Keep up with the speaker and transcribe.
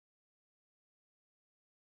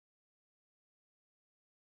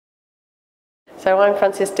So I'm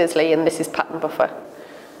Frances Disley and this is Pattern Buffer.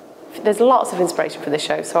 There's lots of inspiration for this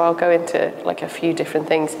show, so I'll go into like a few different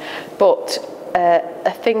things. But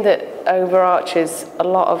a thing that overarches a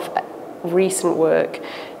lot of recent work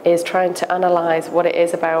is trying to analyse what it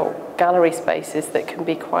is about gallery spaces that can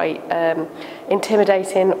be quite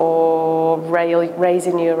intimidating or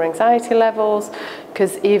raising your anxiety levels.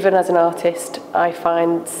 Because even as an artist, I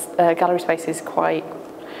find gallery spaces quite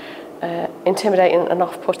intimidating and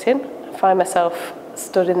off-putting. I find myself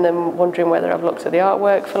stood in them wondering whether I've looked at the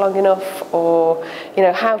artwork for long enough, or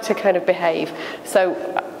how to kind of behave. So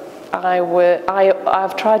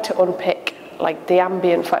I've tried to unpick like the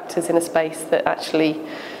ambient factors in a space that actually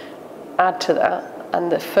add to that,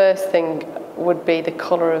 and the first thing would be the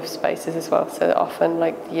colour of spaces as well. So often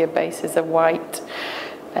like your bases are white,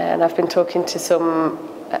 and I've been talking to some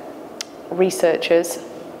researchers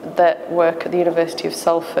that work at the University of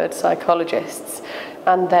Salford, psychologists,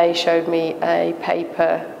 and they showed me a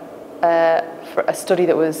paper for a study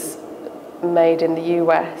that was made in the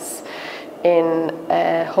US in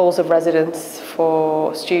halls of residence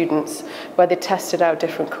for students, where they tested out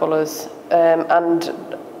different colours, and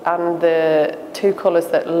the two colours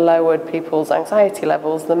that lowered people's anxiety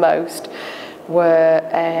levels the most were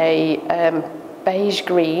a beige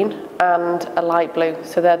green and a light blue.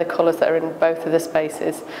 So they're the colours that are in both of the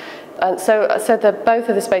spaces. And so both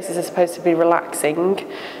of the spaces are supposed to be relaxing.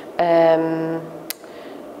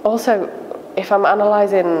 Also, if I'm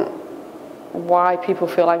analysing why people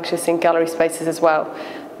feel anxious in gallery spaces as well,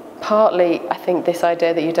 partly I think this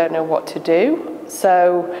idea that you don't know what to do.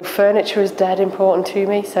 So furniture is dead important to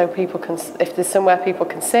me, so people can, if there's somewhere people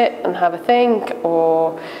can sit and have a think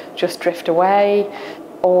or just drift away,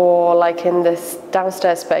 or like in this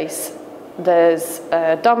downstairs space there's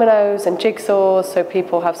dominoes and jigsaws, so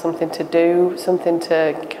people have something to do, something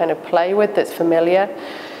to kind of play with that's familiar.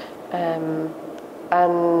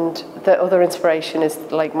 And the other inspiration is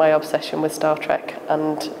like my obsession with Star Trek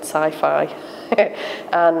and sci-fi.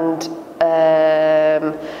 And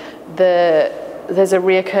there's a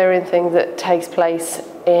reoccurring thing that takes place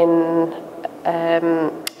in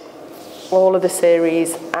all of the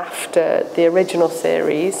series after the original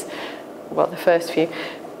series, well, the first few.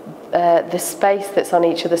 The space that's on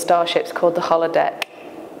each of the starships called the holodeck,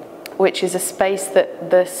 which is a space that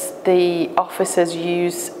the officers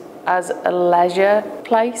use as a leisure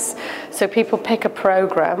place. So people pick a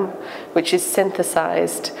program which is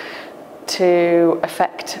synthesized to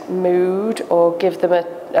affect mood or give them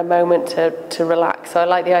a moment to relax. So I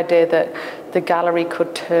like the idea that the gallery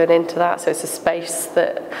could turn into that. So it's a space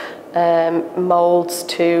that molds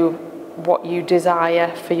to what you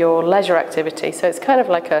desire for your leisure activity. So it's kind of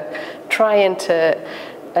like trying to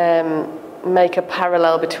make a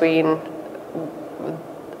parallel between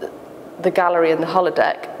the gallery and the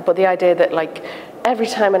holodeck, but the idea that like every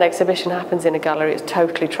time an exhibition happens in a gallery, it's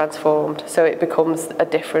totally transformed. So it becomes a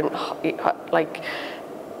different like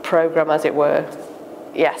program, as it were.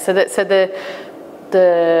 Yeah. So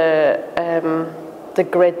the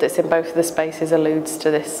grid that's in both of the spaces alludes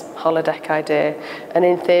to this holodeck idea, and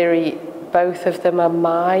in theory, both of them are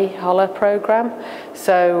my holo program.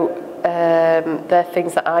 So they're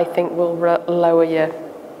things that I think will lower your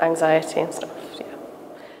anxiety and stuff.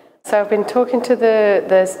 So I've been talking to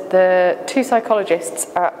the two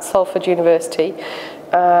psychologists at Salford University,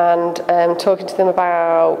 and talking to them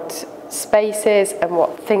about spaces and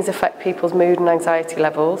what things affect people's mood and anxiety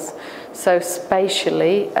levels. So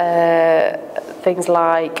spatially, things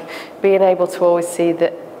like being able to always see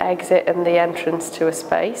the exit and the entrance to a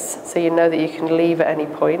space, so you know that you can leave at any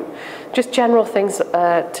point. Just general things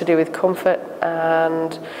to do with comfort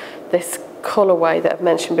and this colourway that I've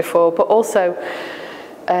mentioned before, but also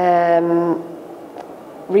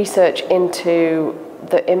research into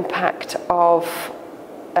the impact of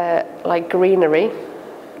like greenery.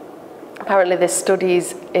 Apparently there's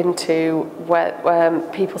studies into where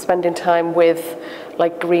people spending time with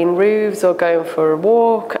like green roofs or going for a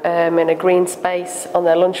walk in a green space on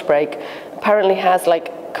their lunch break apparently has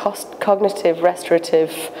like cognitive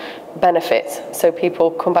restorative benefits, so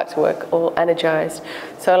people come back to work all energized.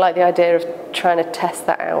 So I like the idea of trying to test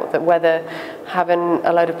that out, that whether having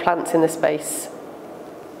a load of plants in the space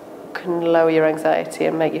can lower your anxiety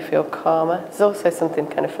and make you feel calmer. There's also something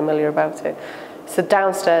kind of familiar about it. So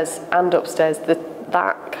downstairs and upstairs,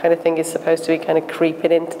 that kind of thing is supposed to be kind of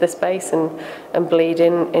creeping into the space and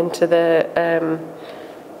bleeding into the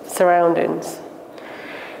surroundings.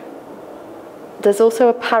 There's also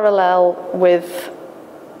a parallel with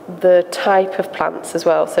the type of plants as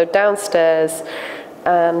well. So downstairs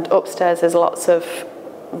and upstairs there's lots of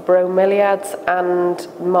bromeliads and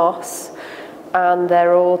moss, and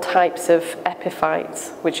they're all types of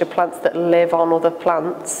epiphytes, which are plants that live on other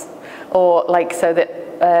plants, or like so that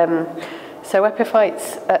so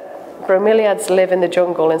epiphytes, bromeliads live in the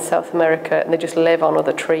jungle in South America, and they just live on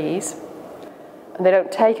other trees, and they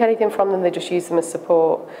don't take anything from them, they just use them as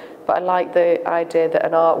support. But I like the idea that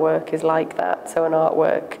an artwork is like that. So an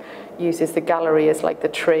artwork uses the gallery as like the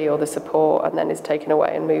tree or the support, and then is taken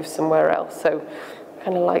away and moved somewhere else. So I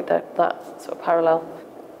kind of like that sort of parallel.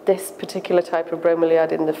 This particular type of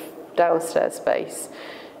bromeliad in the downstairs space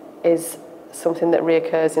is something that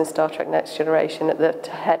reoccurs in Star Trek Next Generation at the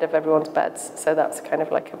head of everyone's beds. So that's kind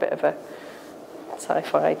of like a bit of a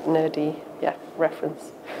sci-fi, nerdy,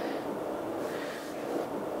 reference.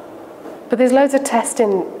 But there's loads of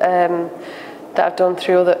testing that I've done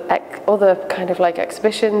through other kind of like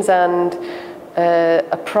exhibitions, and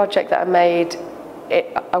a project that I made,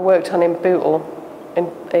 I worked on in Bootle,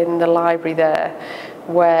 in the library there,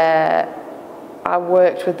 where I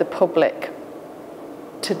worked with the public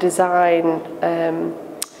to design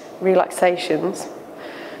relaxations.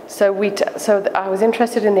 So I was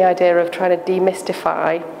interested in the idea of trying to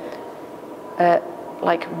demystify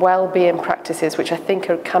like well-being practices, which I think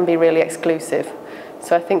can be really exclusive.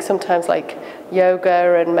 So I think sometimes like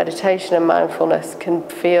yoga and meditation and mindfulness can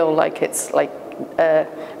feel like it's like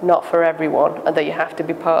not for everyone, and that you have to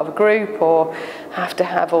be part of a group or have to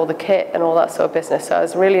have all the kit and all that sort of business. So I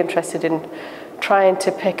was really interested in trying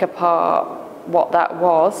to pick apart what that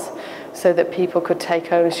was, so that people could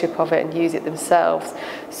take ownership of it and use it themselves.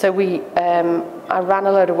 So I ran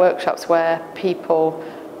a load of workshops where people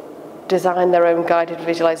designed their own guided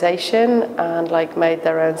visualization and like made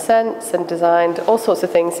their own scents and designed all sorts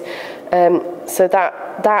of things. So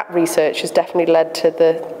that research has definitely led to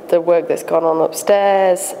the work that's gone on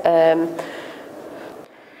upstairs.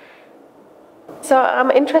 So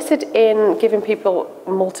I'm interested in giving people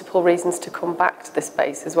multiple reasons to come back to this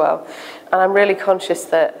space as well. And I'm really conscious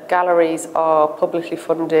that galleries are publicly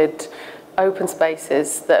funded open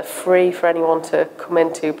spaces that are free for anyone to come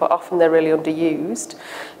into, but often they're really underused.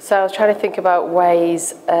 So I was trying to think about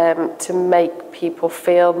ways to make people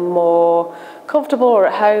feel more comfortable or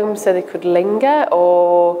at home so they could linger,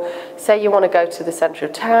 or say you want to go to the centre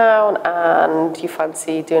of town and you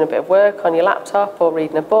fancy doing a bit of work on your laptop or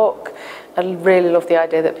reading a book. I really love the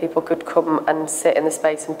idea that people could come and sit in the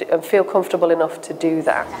space and feel comfortable enough to do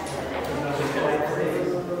that.